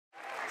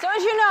So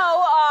as you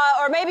know,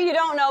 or maybe you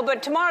don't know,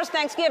 but tomorrow's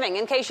Thanksgiving,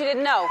 in case you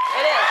didn't know.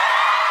 It is.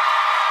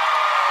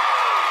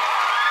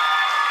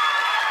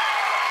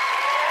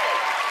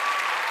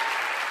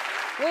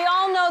 We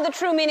all know the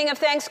true meaning of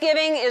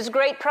Thanksgiving is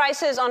great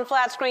prices on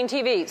flat-screen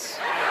TVs.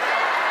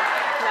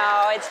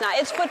 No, it's not.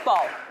 It's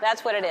football.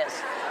 That's what it is.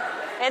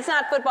 It's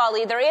not football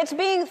either. It's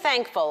being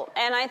thankful.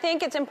 And I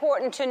think it's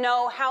important to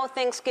know how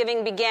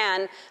Thanksgiving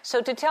began. So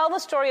to tell the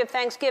story of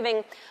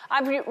Thanksgiving,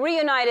 I've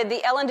reunited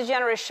the Ellen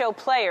DeGeneres Show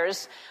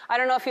players. I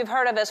don't know if you've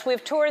heard of us.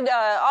 We've toured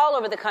all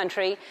over the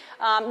country.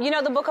 You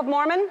know the Book of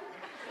Mormon?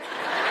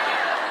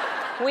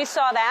 We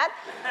saw that.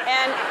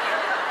 And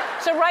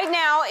so right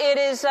now it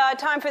is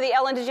time for the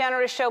Ellen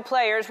DeGeneres Show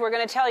players. We're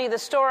going to tell you the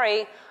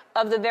story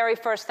of the very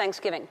first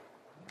Thanksgiving.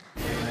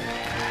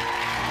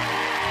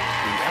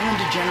 Ellen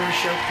DeGeneres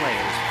Show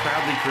players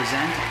proudly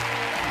present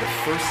the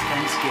first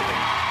Thanksgiving.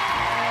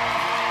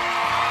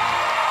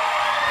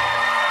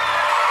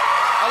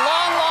 A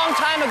long, long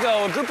time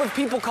ago, a group of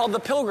people called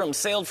the Pilgrims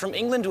sailed from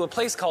England to a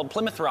place called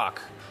Plymouth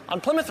Rock. On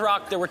Plymouth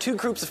Rock, there were two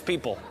groups of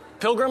people,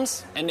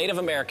 Pilgrims and Native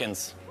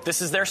Americans.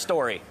 This is their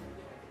story.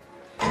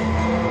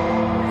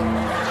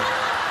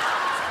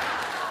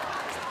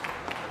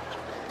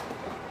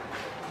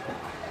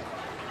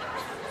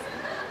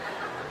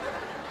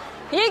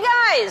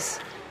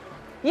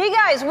 You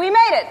guys, we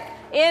made it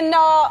in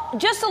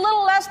just a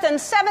little less than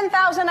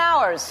 7,000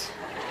 hours.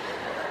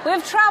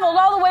 We've traveled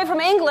all the way from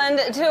England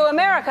to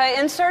America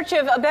in search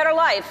of a better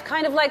life,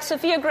 kind of like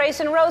Sophia, Grace,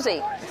 and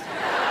Rosie.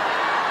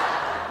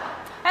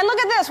 And look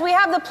at this, we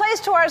have the place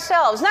to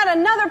ourselves, not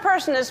another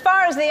person as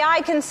far as the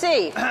eye can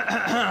see.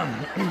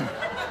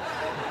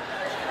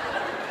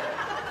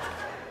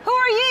 Who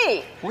are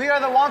ye? We are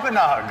the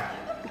Wampanoag.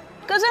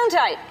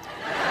 Gesundheit.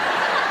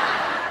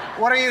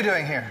 What are you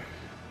doing here?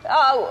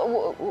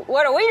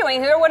 What are we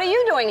doing here? What are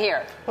you doing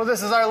here? Well,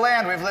 this is our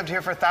land. We've lived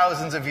here for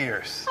thousands of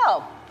years.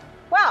 Oh,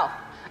 wow.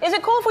 Is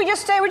it cool if we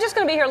just stay? We're just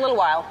going to be here a little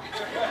while.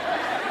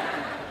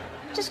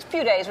 Just a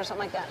few days or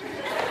something like that.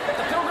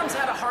 The Pilgrims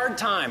had a hard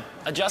time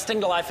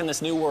adjusting to life in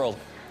this new world.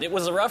 It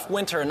was a rough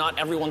winter and not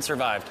everyone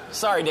survived.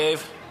 Sorry,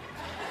 Dave.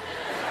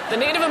 The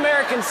Native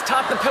Americans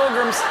taught the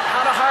Pilgrims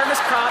how to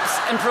harvest crops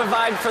and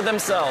provide for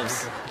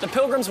themselves. The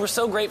Pilgrims were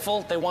so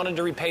grateful, they wanted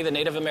to repay the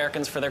Native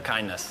Americans for their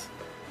kindness.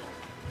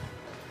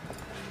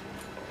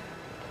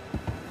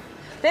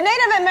 The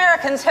Native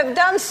Americans have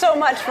done so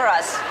much for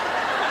us.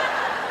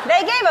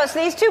 They gave us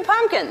these two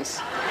pumpkins.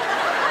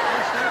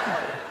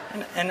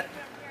 And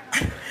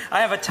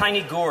I have a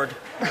tiny gourd.